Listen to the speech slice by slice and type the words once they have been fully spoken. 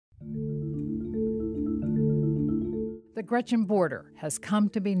The Gretchen border has come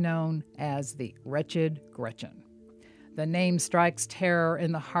to be known as the Wretched Gretchen. The name strikes terror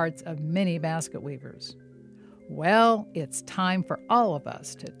in the hearts of many basket weavers. Well, it's time for all of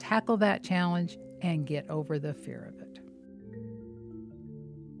us to tackle that challenge and get over the fear of it.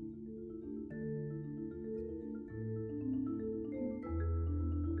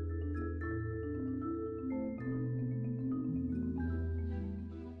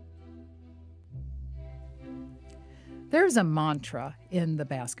 There's a mantra in the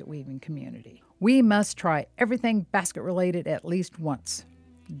basket weaving community. We must try everything basket related at least once.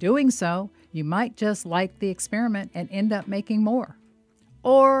 Doing so, you might just like the experiment and end up making more.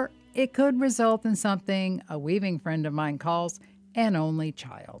 Or it could result in something a weaving friend of mine calls an only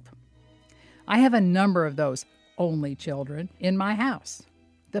child. I have a number of those only children in my house.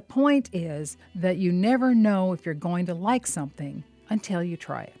 The point is that you never know if you're going to like something until you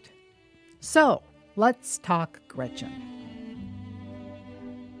try it. So, let's talk Gretchen.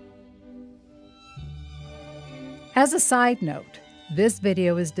 As a side note, this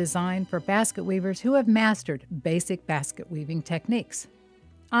video is designed for basket weavers who have mastered basic basket weaving techniques.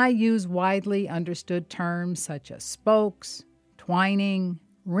 I use widely understood terms such as spokes, twining,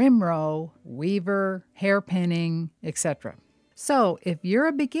 rim row, weaver, hairpinning, etc. So if you're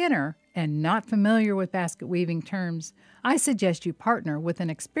a beginner and not familiar with basket weaving terms, I suggest you partner with an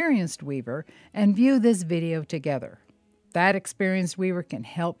experienced weaver and view this video together. That experienced weaver can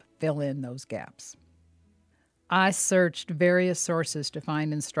help fill in those gaps. I searched various sources to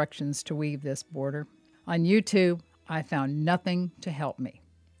find instructions to weave this border. On YouTube, I found nothing to help me.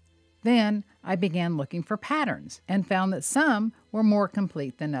 Then I began looking for patterns and found that some were more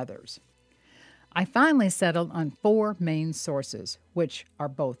complete than others. I finally settled on 4 main sources, which are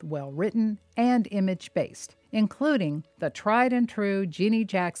both well-written and image-based, including the tried-and-true Jeannie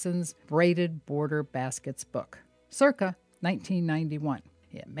Jackson's Braided Border Baskets book, circa 1991.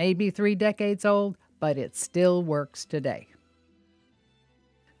 It may be 3 decades old, but it still works today.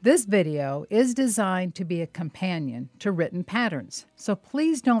 This video is designed to be a companion to written patterns, so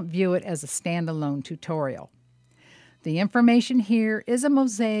please don't view it as a standalone tutorial. The information here is a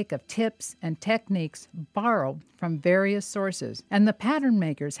mosaic of tips and techniques borrowed from various sources, and the pattern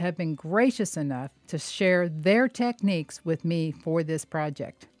makers have been gracious enough to share their techniques with me for this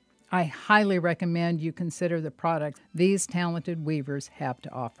project. I highly recommend you consider the products these talented weavers have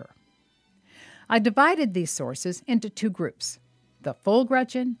to offer. I divided these sources into 2 groups, the full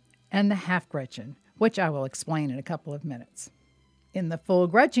Gretchen and the half Gretchen, which I will explain in a couple of minutes. In the full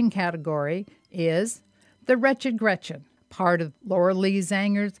Gretchen category is the Wretched Gretchen, part of Laura Lee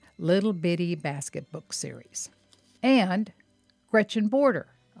Zanger's Little Bitty Basket Book series, and Gretchen Border,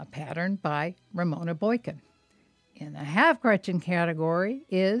 a pattern by Ramona Boykin. In the half Gretchen category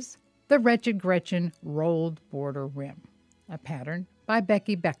is the Wretched Gretchen Rolled Border Rim, a pattern by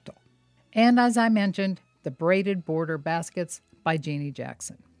Becky Bechtel. And as I mentioned, the Braided Border Baskets by Jeannie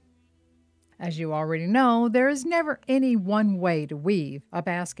Jackson. As you already know, there is never any one way to weave a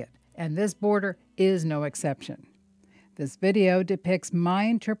basket, and this border is no exception. This video depicts my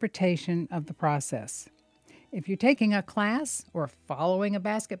interpretation of the process. If you're taking a class or following a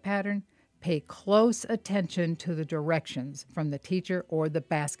basket pattern, pay close attention to the directions from the teacher or the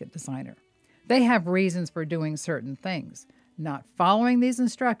basket designer. They have reasons for doing certain things. Not following these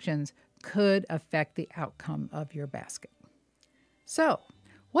instructions could affect the outcome of your basket. So,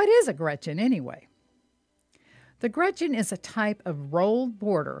 what is a Gretchen anyway? The Gretchen is a type of rolled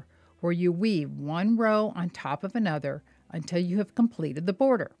border where you weave one row on top of another until you have completed the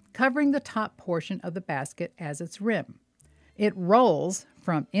border, covering the top portion of the basket as its rim. It rolls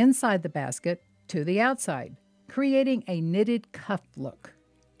from inside the basket to the outside, creating a knitted cuff look,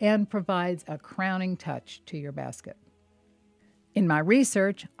 and provides a crowning touch to your basket. In my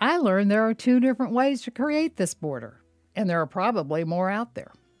research, I learned there are 2 different ways to create this border, and there are probably more out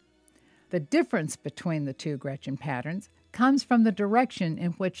there. The difference between the 2 Gretchen patterns comes from the direction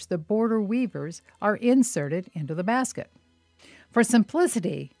in which the border weavers are inserted into the basket. For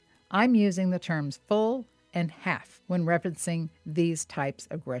simplicity, I'm using the terms full and half when referencing these types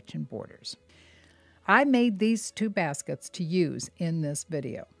of Gretchen borders. I made these 2 baskets to use in this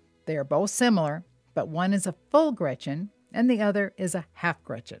video. They are both similar, but one is a full Gretchen and the other is a half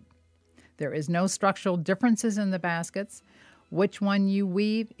Gretchen. There is no structural differences in the baskets. Which one you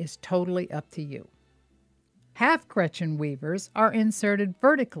weave is totally up to you. Half Gretchen weavers are inserted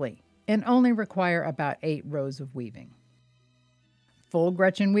vertically and only require about 8 rows of weaving. Full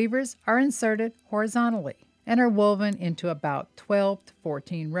Gretchen weavers are inserted horizontally and are woven into about 12 to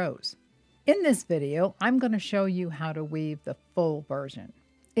 14 rows. In this video, I'm going to show you how to weave the full version.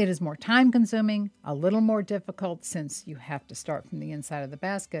 It is more time-consuming, a little more difficult since you have to start from the inside of the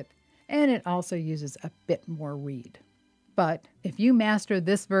basket, and it also uses a bit more reed. But if you master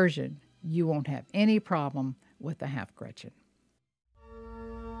this version, you won't have any problem with the half Gretchen.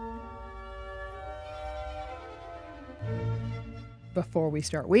 Before we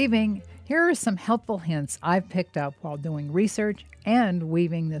start weaving, here are some helpful hints I've picked up while doing research and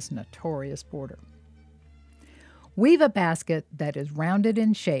weaving this notorious border. Weave a basket that is rounded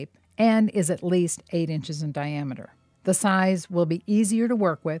in shape and is at least 8 inches in diameter. The size will be easier to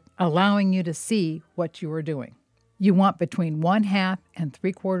work with, allowing you to see what you are doing. You want between 1/2 and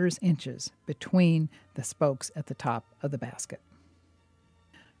 3/4 inches between the spokes at the top of the basket.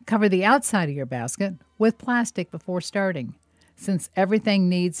 Cover the outside of your basket with plastic before starting. Since everything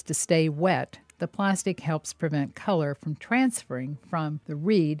needs to stay wet, the plastic helps prevent color from transferring from the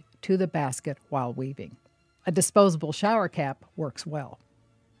reed to the basket while weaving. A disposable shower cap works well.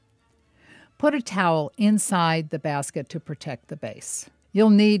 Put a towel inside the basket to protect the base.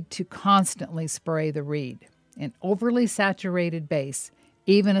 You'll need to constantly spray the reed. An overly saturated base,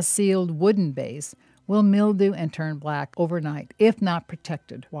 even a sealed wooden base, will mildew and turn black overnight if not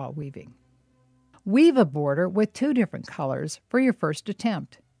protected while weaving. Weave a border with 2 different colors for your first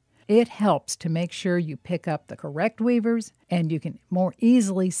attempt. It helps to make sure you pick up the correct weavers and you can more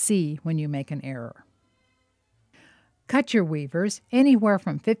easily see when you make an error. Cut your weavers anywhere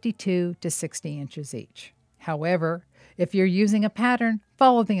from 52 to 60 inches each. However, if you're using a pattern,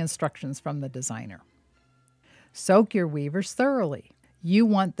 follow the instructions from the designer. Soak your weavers thoroughly. You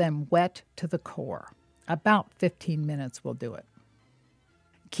want them wet to the core. About 15 minutes will do it.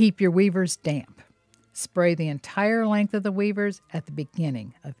 Keep your weavers damp. Spray the entire length of the weavers at the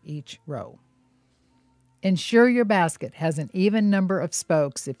beginning of each row. Ensure your basket has an even number of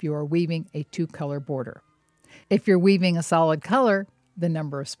spokes if you are weaving a 2-color border. If you're weaving a solid color, the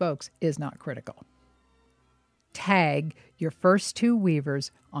number of spokes is not critical. Tag your first 2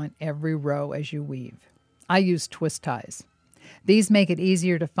 weavers on every row as you weave. I use twist ties. These make it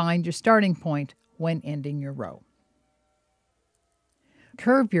easier to find your starting point when ending your row.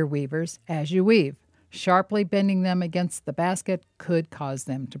 Curve your weavers as you weave. Sharply bending them against the basket could cause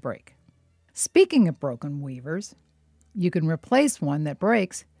them to break. Speaking of broken weavers, you can replace one that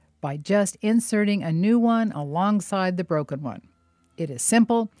breaks by just inserting a new one alongside the broken one. It is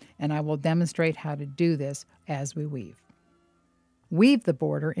simple, and I will demonstrate how to do this as we weave. Weave the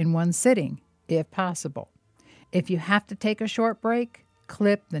border in one sitting, if possible. If you have to take a short break,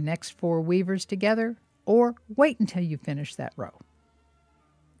 clip the next 4 weavers together, or wait until you finish that row.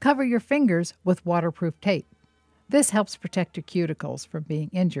 Cover your fingers with waterproof tape. This helps protect your cuticles from being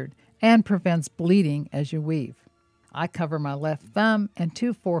injured and prevents bleeding as you weave. I cover my left thumb and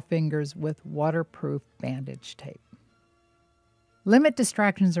 2 forefingers with waterproof bandage tape. Limit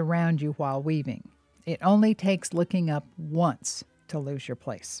distractions around you while weaving. It only takes looking up once to lose your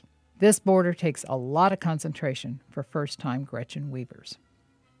place. This border takes a lot of concentration for first-time Gretchen weavers.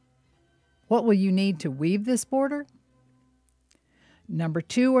 What will you need to weave this border? Number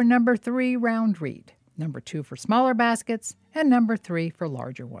 2 or number 3 round reed, number 2 for smaller baskets, and number 3 for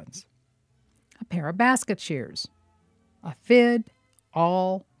larger ones. A pair of basket shears, a fid,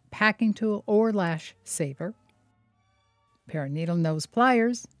 awl, packing tool, or lash saver, a pair of needle nose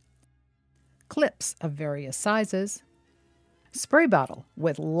pliers, clips of various sizes, spray bottle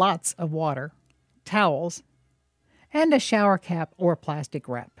with lots of water, towels, and a shower cap or plastic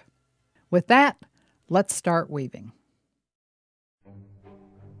wrap. With that, let's start weaving.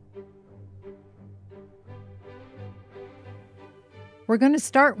 We're going to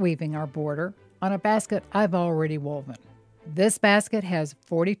start weaving our border on a basket I've already woven. This basket has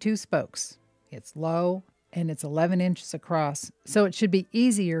 42 spokes. It's low and it's 11 inches across, so it should be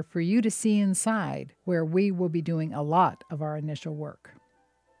easier for you to see inside where we will be doing a lot of our initial work.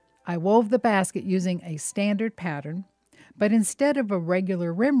 I wove the basket using a standard pattern, but instead of a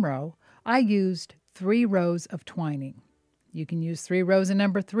regular rim row, I used 3 rows of twining. You can use 3 rows of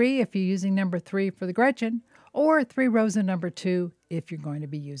number 3 if you're using number 3 for the Gretchen, or 3 rows of number 2 if you're going to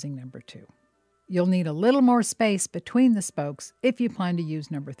be using number 2. You'll need a little more space between the spokes if you plan to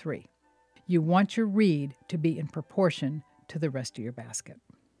use number 3. You want your reed to be in proportion to the rest of your basket.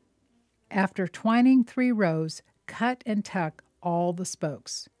 After twining 3 rows, cut and tuck all the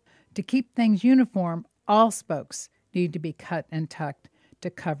spokes. To keep things uniform, all spokes need to be cut and tucked to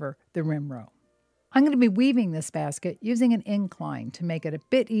cover the rim row. I'm going to be weaving this basket using an incline to make it a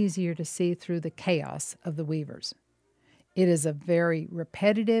bit easier to see through the chaos of the weavers. It is a very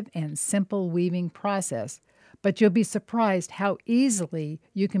repetitive and simple weaving process, but you'll be surprised how easily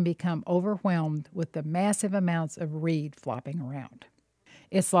you can become overwhelmed with the massive amounts of reed flopping around.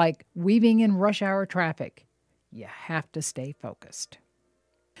 It's like weaving in rush hour traffic. You have to stay focused.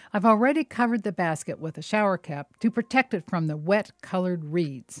 I've already covered the basket with a shower cap to protect it from the wet colored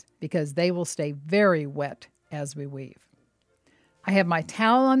reeds because they will stay very wet as we weave. I have my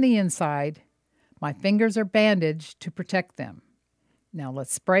towel on the inside. My fingers are bandaged to protect them. Now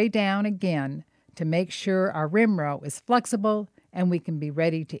let's spray down again to make sure our rim row is flexible and we can be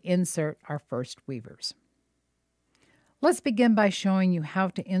ready to insert our first weavers. Let's begin by showing you how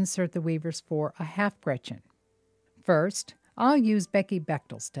to insert the weavers for a half Gretchen. First, I'll use Becky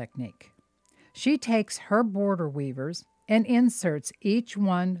Bechtel's technique. She takes her border weavers and inserts each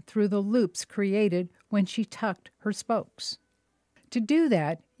one through the loops created when she tucked her spokes. To do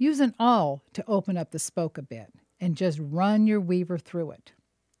that, use an awl to open up the spoke a bit and just run your weaver through it.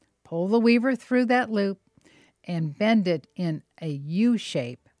 Pull the weaver through that loop and bend it in a U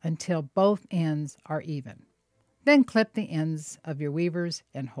shape until both ends are even. Then clip the ends of your weavers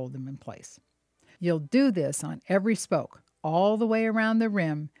and hold them in place. You'll do this on every spoke, all the way around the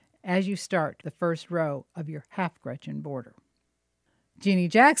rim as you start the first row of your half Gretchen border. Jeannie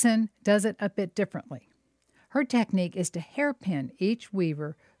Jackson does it a bit differently. Her technique is to hairpin each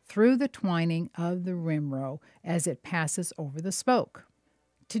weaver through the twining of the rim row as it passes over the spoke.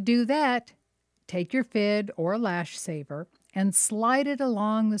 To do that, take your fid or lash saver and slide it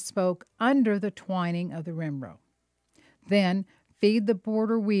along the spoke under the twining of the rim row. Then feed the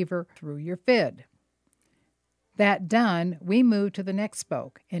border weaver through your fid. That done, we move to the next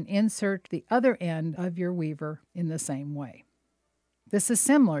spoke and insert the other end of your weaver in the same way. This is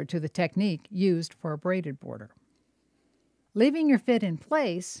similar to the technique used for a braided border. Leaving your fid in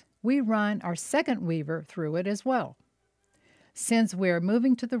place, we run our second weaver through it as well. Since we're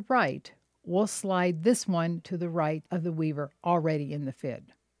moving to the right, we'll slide this one to the right of the weaver already in the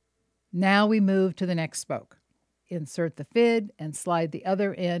fid. Now we move to the next spoke. Insert the fid and slide the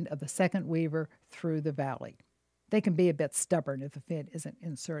other end of the second weaver through the valley. They can be a bit stubborn if the fid isn't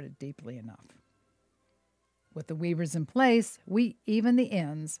inserted deeply enough. With the weavers in place, we even the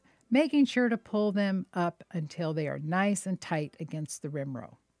ends, making sure to pull them up until they are nice and tight against the rim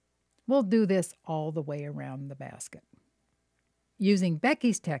row. We'll do this all the way around the basket. Using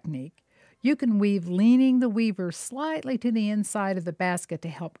Becky's technique, you can weave leaning the weaver slightly to the inside of the basket to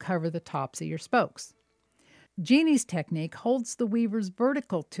help cover the tops of your spokes. Jeannie's technique holds the weavers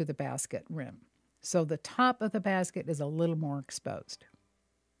vertical to the basket rim, so the top of the basket is a little more exposed.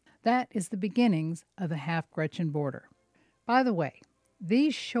 That is the beginnings of the half Gretchen border. By the way,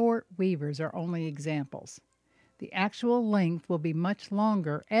 these short weavers are only examples. The actual length will be much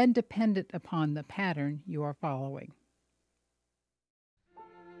longer and dependent upon the pattern you are following.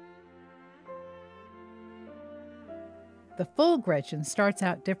 The full Gretchen starts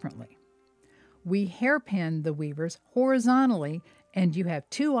out differently. We hairpin the weavers horizontally, and you have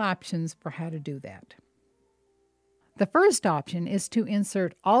two options for how to do that. The first option is to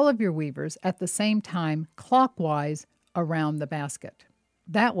insert all of your weavers at the same time clockwise around the basket.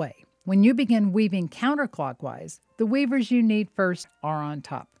 That way, when you begin weaving counterclockwise, the weavers you need first are on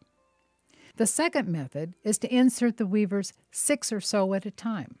top. The second method is to insert the weavers 6 or so at a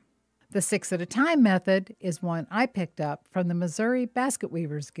time. The 6 at a time method is one I picked up from the Missouri Basket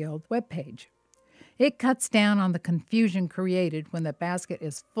Weavers Guild webpage. It cuts down on the confusion created when the basket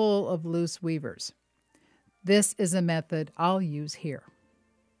is full of loose weavers. This is a method I'll use here.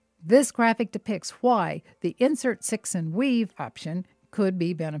 This graphic depicts why the Insert 6 and Weave option could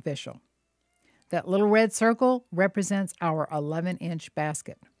be beneficial. That little red circle represents our 11-inch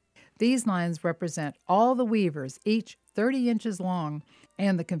basket. These lines represent all the weavers, each 30 inches long,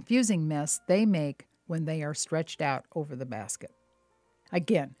 and the confusing mess they make when they are stretched out over the basket.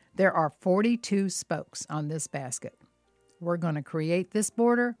 Again, there are 42 spokes on this basket. We're going to create this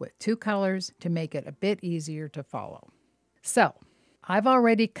border with 2 colors to make it a bit easier to follow. So, I've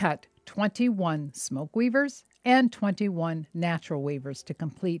already cut 21 smoke weavers and 21 natural weavers to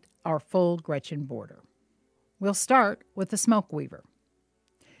complete our full Gretchen border. We'll start with the smoke weaver.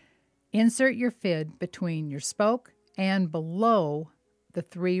 Insert your fid between your spoke and below the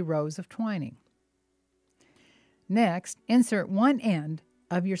 3 rows of twining. Next, insert one end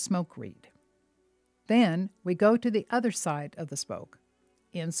of your smoke reed. Then we go to the other side of the spoke.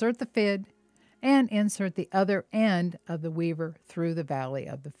 Insert the fid and insert the other end of the weaver through the valley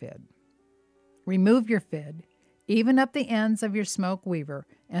of the fid. Remove your fid, even up the ends of your smoke weaver,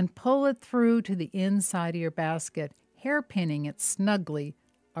 and pull it through to the inside of your basket, hairpinning it snugly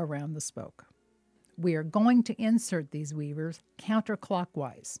around the spoke. We are going to insert these weavers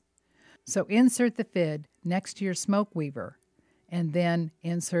counterclockwise. So insert the fid next to your smoke weaver, and then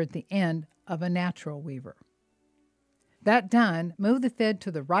insert the end of a natural weaver. That done, move the fid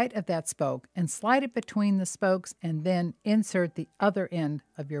to the right of that spoke and slide it between the spokes and then insert the other end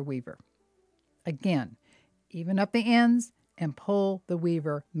of your weaver. Again, even up the ends and pull the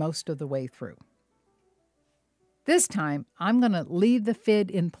weaver most of the way through. This time, I'm going to leave the fid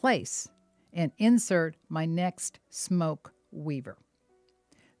in place and insert my next smoke weaver.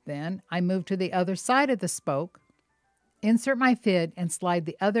 Then I move to the other side of the spoke, insert my fid, and slide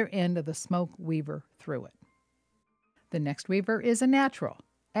the other end of the smoke weaver through it. The next weaver is a natural,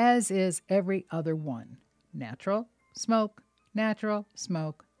 as is every other one. Natural, smoke, natural,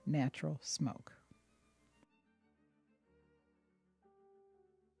 smoke, natural, smoke.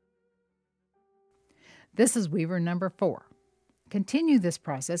 This is weaver number 4. Continue this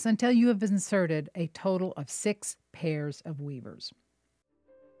process until you have inserted a total of 6 pairs of weavers.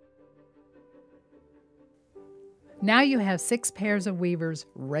 Now you have 6 pairs of weavers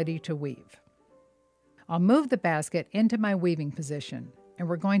ready to weave. I'll move the basket into my weaving position, and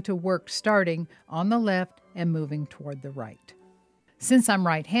we're going to work starting on the left and moving toward the right. Since I'm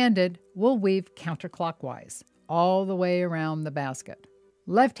right-handed, we'll weave counterclockwise, all the way around the basket.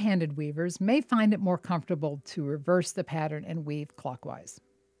 Left-handed weavers may find it more comfortable to reverse the pattern and weave clockwise.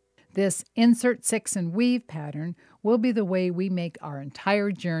 This insert 6 and weave pattern will be the way we make our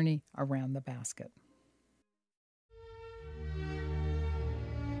entire journey around the basket.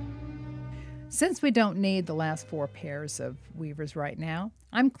 Since we don't need the last 4 pairs of weavers right now,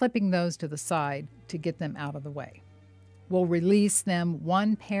 I'm clipping those to the side to get them out of the way. We'll release them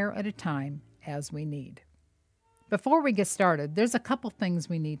 1 pair at a time as we need. Before we get started, there's a couple things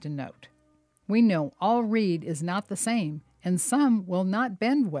we need to note. We know all reed is not the same, and some will not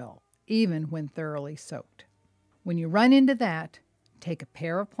bend well, even when thoroughly soaked. When you run into that, take a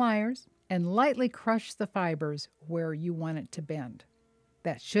pair of pliers and lightly crush the fibers where you want it to bend.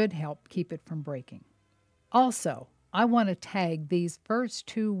 That should help keep it from breaking. Also, I want to tag these first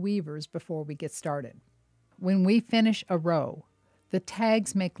 2 weavers before we get started. When we finish a row, the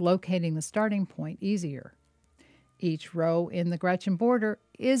tags make locating the starting point easier. Each row in the Gretchen border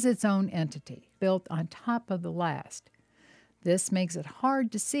is its own entity, built on top of the last. This makes it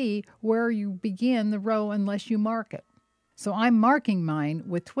hard to see where you begin the row unless you mark it. So I'm marking mine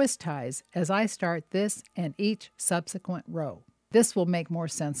with twist ties as I start this and each subsequent row. This will make more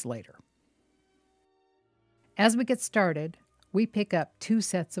sense later. As we get started, we pick up 2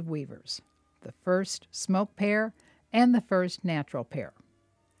 sets of weavers, the first smoke pair and the first natural pair.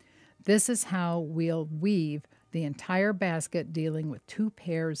 This is how we'll weave the entire basket, dealing with 2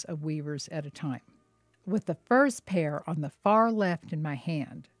 pairs of weavers at a time. With the first pair on the far left in my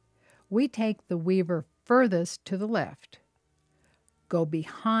hand, we take the weaver furthest to the left, go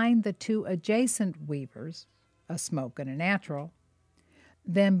behind the 2 adjacent weavers, a smoke and a natural,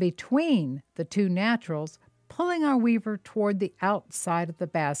 then between the 2 naturals, pulling our weaver toward the outside of the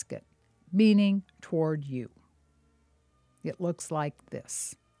basket, meaning toward you. It looks like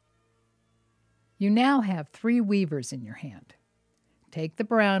this. You now have 3 weavers in your hand. Take the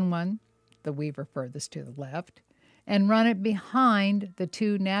brown one, the weaver furthest to the left, and run it behind the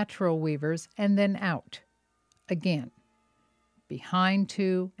 2 natural weavers and then out. Again, behind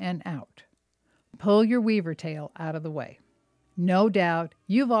 2 and out. Pull your weaver tail out of the way. No doubt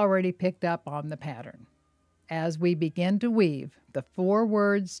you've already picked up on the pattern. As we begin to weave, the 4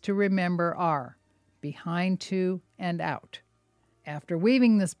 words to remember are behind 2 and out. After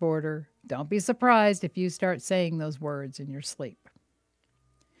weaving this border, don't be surprised if you start saying those words in your sleep.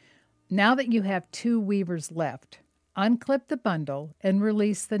 Now that you have 2 weavers left, unclip the bundle and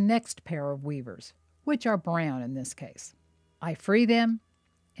release the next pair of weavers, which are brown in this case. I free them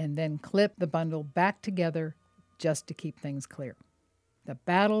and then clip the bundle back together just to keep things clear. The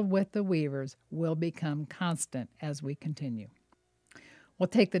battle with the weavers will become constant as we continue. We'll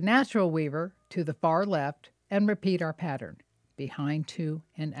take the natural weaver to the far left and repeat our pattern, behind 2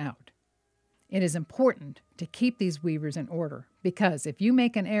 and out. It is important to keep these weavers in order because if you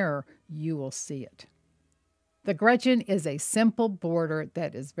make an error, you will see it. The Gretchen is a simple border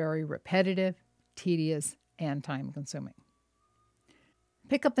that is very repetitive, tedious, and time-consuming.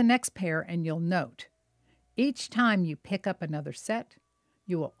 Pick up the next pair and you'll note, each time you pick up another set,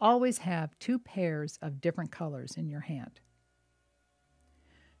 you will always have 2 pairs of different colors in your hand.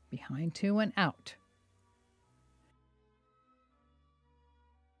 Behind 2 and out.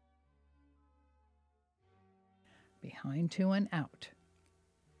 Behind 2 and out.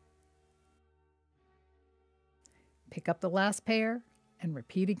 Pick up the last pair and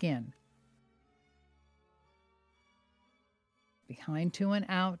repeat again. Behind 2 and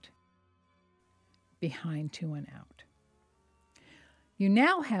out. Behind 2 and out. You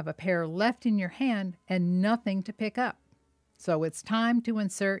now have a pair left in your hand and nothing to pick up. So it's time to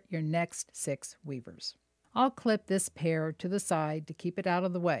insert your next 6 weavers. I'll clip this pair to the side to keep it out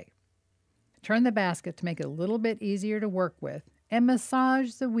of the way. Turn the basket to make it a little bit easier to work with and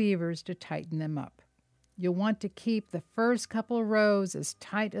massage the weavers to tighten them up. You'll want to keep the first couple of rows as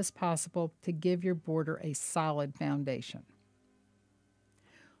tight as possible to give your border a solid foundation.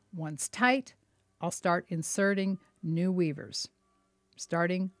 Once tight, I'll start inserting new weavers,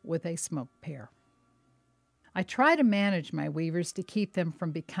 starting with a smoke pair. I try to manage my weavers to keep them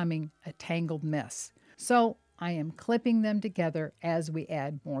from becoming a tangled mess, so I am clipping them together as we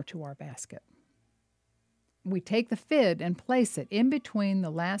add more to our basket. We take the fid and place it in between the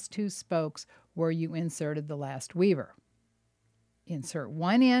last 2 spokes where you inserted the last weaver. Insert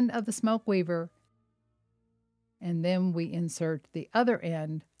one end of the smoke weaver, and then we insert the other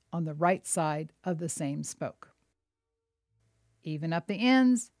end on the right side of the same spoke. Even up the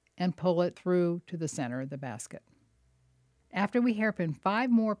ends and pull it through to the center of the basket. After we hairpin 5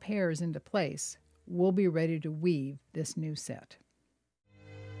 more pairs into place, we'll be ready to weave this new set.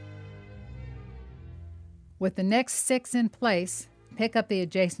 With the next 6 in place, pick up the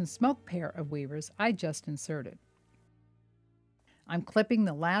adjacent smoke pair of weavers I just inserted. I'm clipping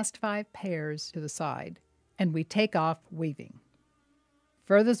the last 5 pairs to the side, and we take off weaving.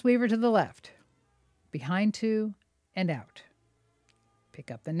 Furthest weaver to the left, behind 2 and out. Pick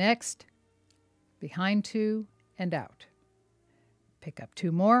up the next, behind 2 and out. Pick up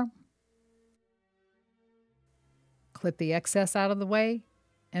 2 more, clip the excess out of the way,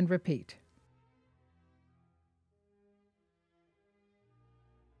 and repeat.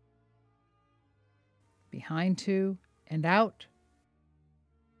 Behind 2 and out.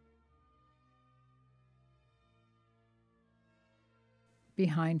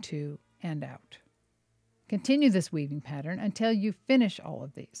 Behind 2 and out. Continue this weaving pattern until you finish all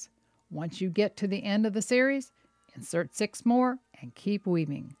of these. Once you get to the end of the series, insert 6 more and keep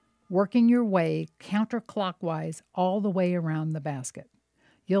weaving, working your way counterclockwise all the way around the basket.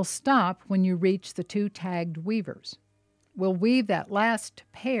 You'll stop when you reach the 2 tagged weavers. We'll weave that last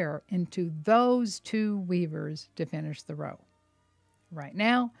pair into those 2 weavers to finish the row. Right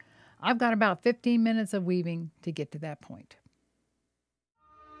now, I've got about 15 minutes of weaving to get to that point.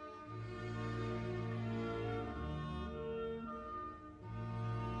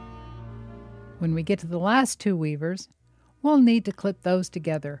 When we get to the last 2 weavers, we'll need to clip those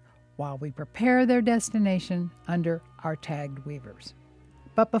together while we prepare their destination under our tagged weavers.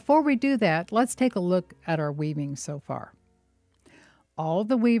 But before we do that, let's take a look at our weaving so far. All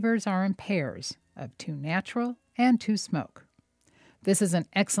the weavers are in pairs of 2 natural and 2 smoke. This is an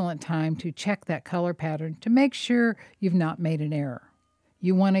excellent time to check that color pattern to make sure you've not made an error.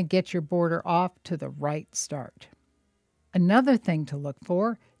 You want to get your border off to the right start. Another thing to look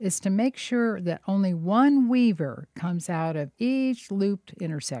for is to make sure that only 1 weaver comes out of each looped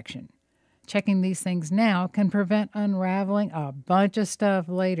intersection. Checking these things now can prevent unraveling a bunch of stuff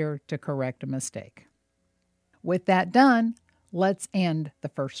later to correct a mistake. With that done, let's end the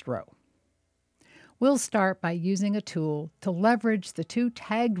first row. We'll start by using a tool to leverage the 2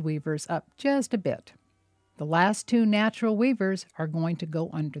 tagged weavers up just a bit. The last 2 natural weavers are going to go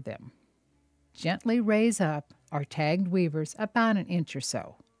under them. Gently raise up our tagged weavers about 1 inch or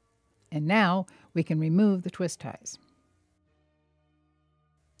so. And now we can remove the twist ties.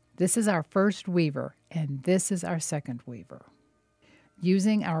 This is our first weaver, and this is our second weaver.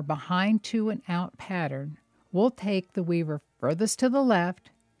 Using our behind 2 and out pattern, we'll take the weaver furthest to the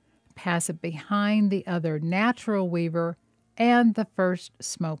left, pass it behind the other natural weaver and the first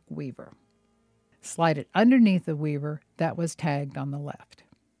smoke weaver. Slide it underneath the weaver that was tagged on the left.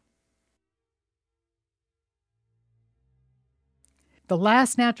 The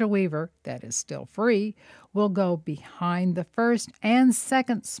last natural weaver, that is still free, will go behind the first and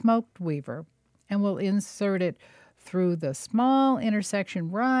second smoked weaver, and we'll insert it through the small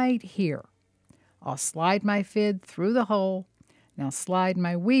intersection right here. I'll slide my fid through the hole. Now slide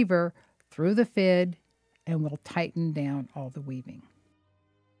my weaver through the fid, and we'll tighten down all the weaving.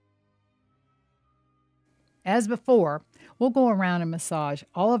 As before, we'll go around and massage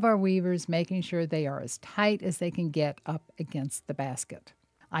all of our weavers, making sure they are as tight as they can get up against the basket.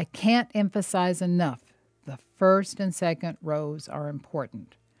 I can't emphasize enough, the first and second rows are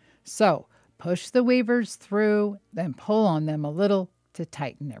important. So push the weavers through, then pull on them a little to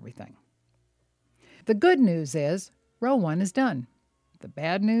tighten everything. The good news is row 1 is done. The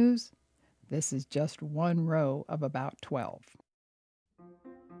bad news, this is just 1 row of about 12.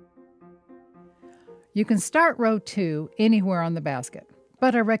 You can start row 2 anywhere on the basket,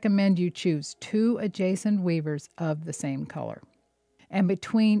 but I recommend you choose 2 adjacent weavers of the same color. And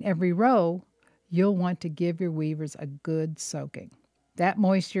between every row, you'll want to give your weavers a good soaking. That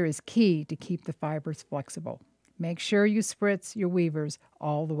moisture is key to keep the fibers flexible. Make sure you spritz your weavers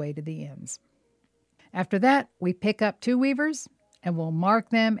all the way to the ends. After that, we pick up 2 weavers and we'll mark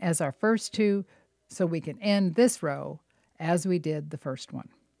them as our first 2 so we can end this row as we did the first one.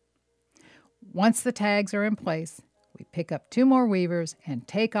 Once the tags are in place, we pick up 2 more weavers and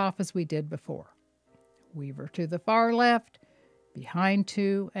take off as we did before. Weaver to the far left, behind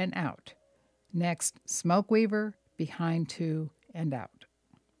 2 and out. Next, smoke weaver, behind 2 and out.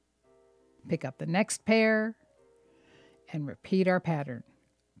 Pick up the next pair and repeat our pattern,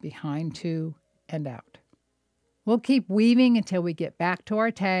 behind 2 and out. We'll keep weaving until we get back to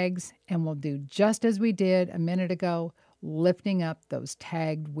our tags, and we'll do just as we did a minute ago, lifting up those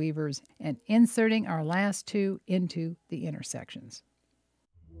tagged weavers and inserting our last 2 into the intersections.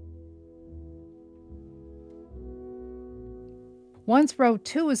 Once row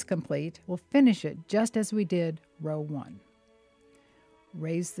 2 is complete, we'll finish it just as we did row 1.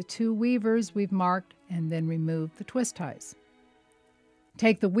 Raise the 2 weavers we've marked and then remove the twist ties.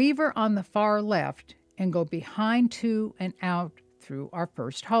 Take the weaver on the far left and go behind 2 and out through our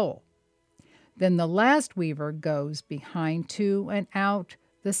first hole. Then the last weaver goes behind 2 and out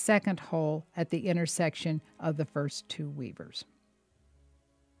the second hole at the intersection of the first 2 weavers.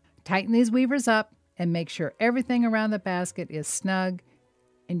 Tighten these weavers up and make sure everything around the basket is snug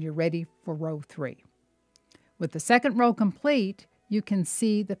and you're ready for row 3. With the second row complete, you can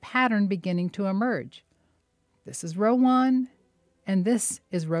see the pattern beginning to emerge. This is row 1 and this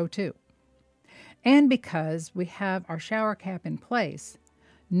is row 2. And because we have our shower cap in place,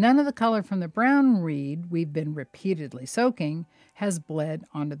 none of the color from the brown reed we've been repeatedly soaking has bled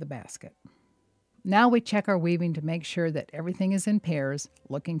onto the basket. Now we check our weaving to make sure that everything is in pairs,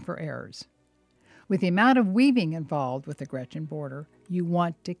 looking for errors. With the amount of weaving involved with the Gretchen border, you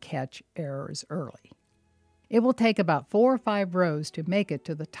want to catch errors early. It will take about 4 or 5 rows to make it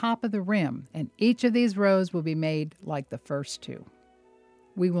to the top of the rim, and each of these rows will be made like the first 2.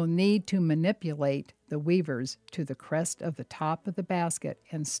 We will need to manipulate the weavers to the crest of the top of the basket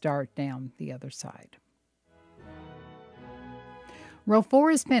and start down the other side. Row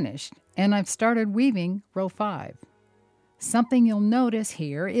 4 is finished, and I've started weaving row 5. Something you'll notice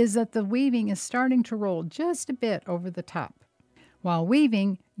here is that the weaving is starting to roll just a bit over the top. While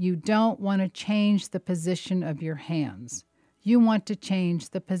weaving, you don't want to change the position of your hands. You want to change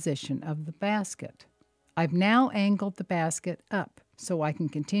the position of the basket. I've now angled the basket up so I can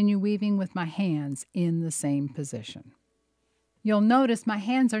continue weaving with my hands in the same position. You'll notice my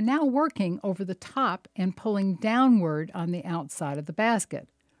hands are now working over the top and pulling downward on the outside of the basket,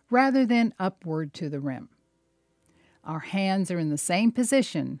 rather than upward to the rim. Our hands are in the same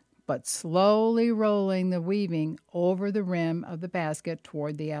position, but slowly rolling the weaving over the rim of the basket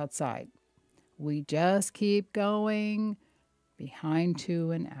toward the outside. We just keep going, behind 2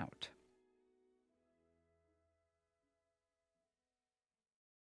 and out.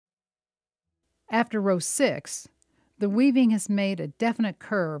 After row 6, the weaving has made a definite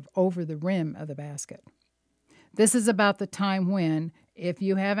curve over the rim of the basket. This is about the time when, if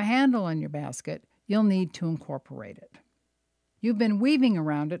you have a handle on your basket, you'll need to incorporate it. You've been weaving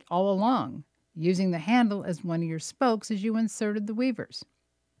around it all along, using the handle as one of your spokes as you inserted the weavers.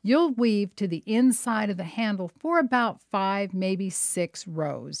 You'll weave to the inside of the handle for about 5, maybe 6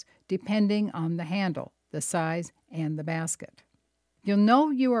 rows, depending on the handle, the size, and the basket. You'll know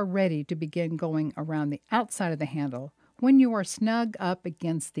you are ready to begin going around the outside of the handle when you are snug up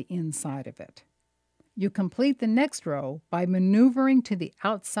against the inside of it. You complete the next row by maneuvering to the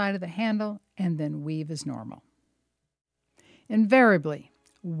outside of the handle and then weave as normal. Invariably,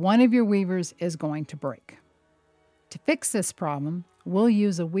 one of your weavers is going to break. To fix this problem, we'll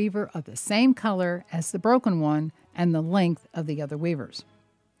use a weaver of the same color as the broken one and the length of the other weavers.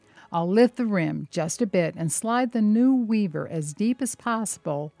 I'll lift the rim just a bit and slide the new weaver as deep as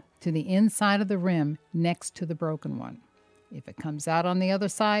possible to the inside of the rim next to the broken one. If it comes out on the other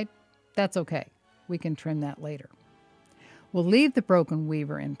side, that's okay. We can trim that later. We'll leave the broken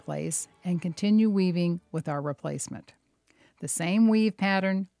weaver in place and continue weaving with our replacement. The same weave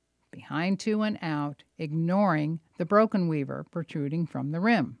pattern, behind 2 and out, ignoring the broken weaver protruding from the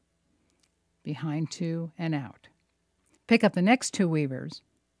rim. Behind 2 and out. Pick up the next 2 weavers,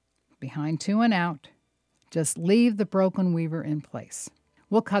 behind 2 and out. Just leave the broken weaver in place.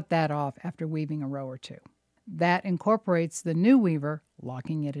 We'll cut that off after weaving a row or 2. That incorporates the new weaver,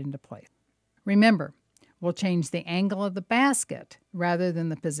 locking it into place. Remember, we'll change the angle of the basket rather than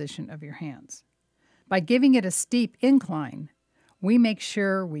the position of your hands. By giving it a steep incline, we make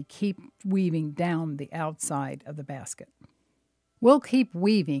sure we keep weaving down the outside of the basket. We'll keep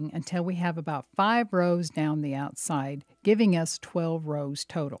weaving until we have about 5 rows down the outside, giving us 12 rows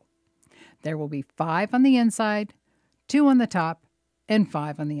total. There will be 5 on the inside, 2 on the top, and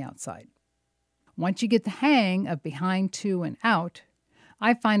 5 on the outside. Once you get the hang of behind 2 and out,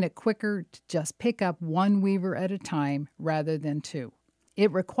 I find it quicker to just pick up 1 weaver at a time rather than 2.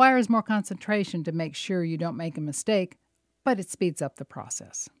 It requires more concentration to make sure you don't make a mistake, but it speeds up the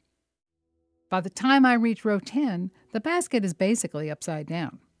process. By the time I reach row 10, the basket is basically upside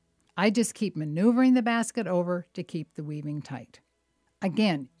down. I just keep maneuvering the basket over to keep the weaving tight.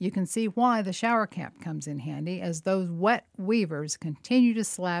 Again, you can see why the shower cap comes in handy, as those wet weavers continue to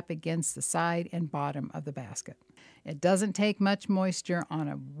slap against the side and bottom of the basket. It doesn't take much moisture on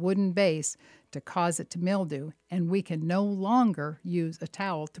a wooden base to cause it to mildew, and we can no longer use a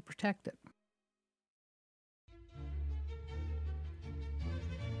towel to protect it.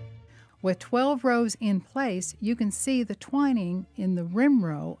 With 12 rows in place, you can see the twining in the rim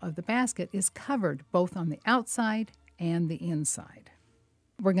row of the basket is covered both on the outside and the inside.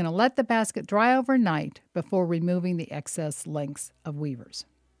 We're going to let the basket dry overnight before removing the excess lengths of weavers.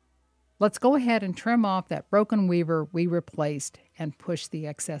 Let's go ahead and trim off that broken weaver we replaced and push the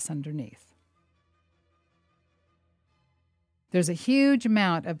excess underneath. There's a huge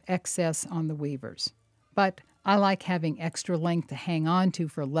amount of excess on the weavers, but I like having extra length to hang on to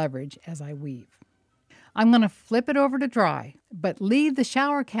for leverage as I weave. I'm going to flip it over to dry, but leave the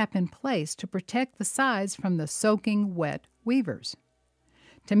shower cap in place to protect the sides from the soaking wet weavers.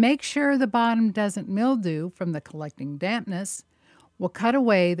 To make sure the bottom doesn't mildew from the collecting dampness, we'll cut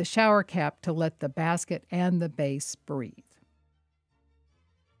away the shower cap to let the basket and the base breathe.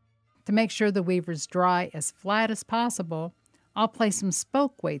 To make sure the weavers dry as flat as possible, I'll place some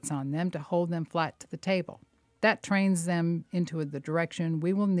spoke weights on them to hold them flat to the table. That trains them into the direction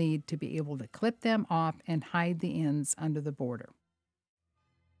we will need to be able to clip them off and hide the ends under the border.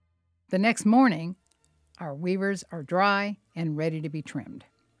 The next morning, our weavers are dry and ready to be trimmed.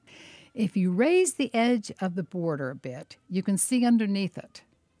 If you raise the edge of the border a bit, you can see underneath it.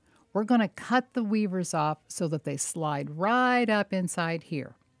 We're going to cut the weavers off so that they slide right up inside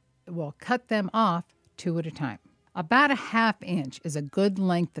here. We'll cut them off 2 at a time. About a 1/2 inch is a good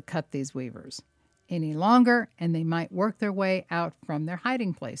length to cut these weavers. Any longer, and they might work their way out from their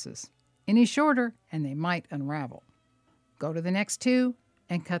hiding places. Any shorter, and they might unravel. Go to the next 2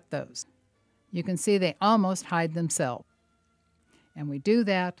 and cut those. You can see they almost hide themselves. And we do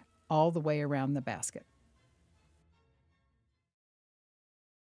that all the way around the basket.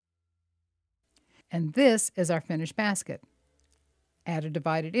 And this is our finished basket. Add a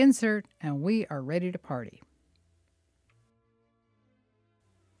divided insert, and we are ready to party.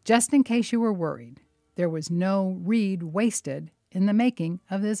 Just in case you were worried, there was no reed wasted in the making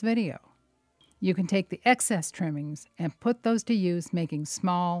of this video. You can take the excess trimmings and put those to use making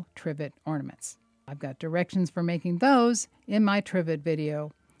small trivet ornaments. I've got directions for making those in my trivet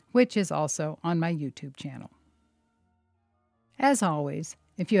video, which is also on my YouTube channel. As always,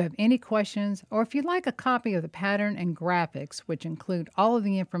 if you have any questions or if you'd like a copy of the pattern and graphics, which include all of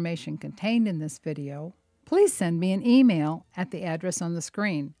the information contained in this video, please send me an email at the address on the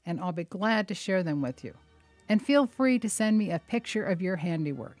screen, and I'll be glad to share them with you. And feel free to send me a picture of your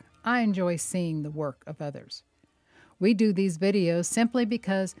handiwork. I enjoy seeing the work of others. We do these videos simply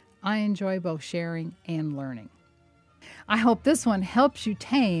because I enjoy both sharing and learning. I hope this one helps you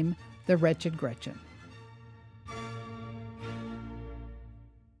tame the Wretched Gretchen.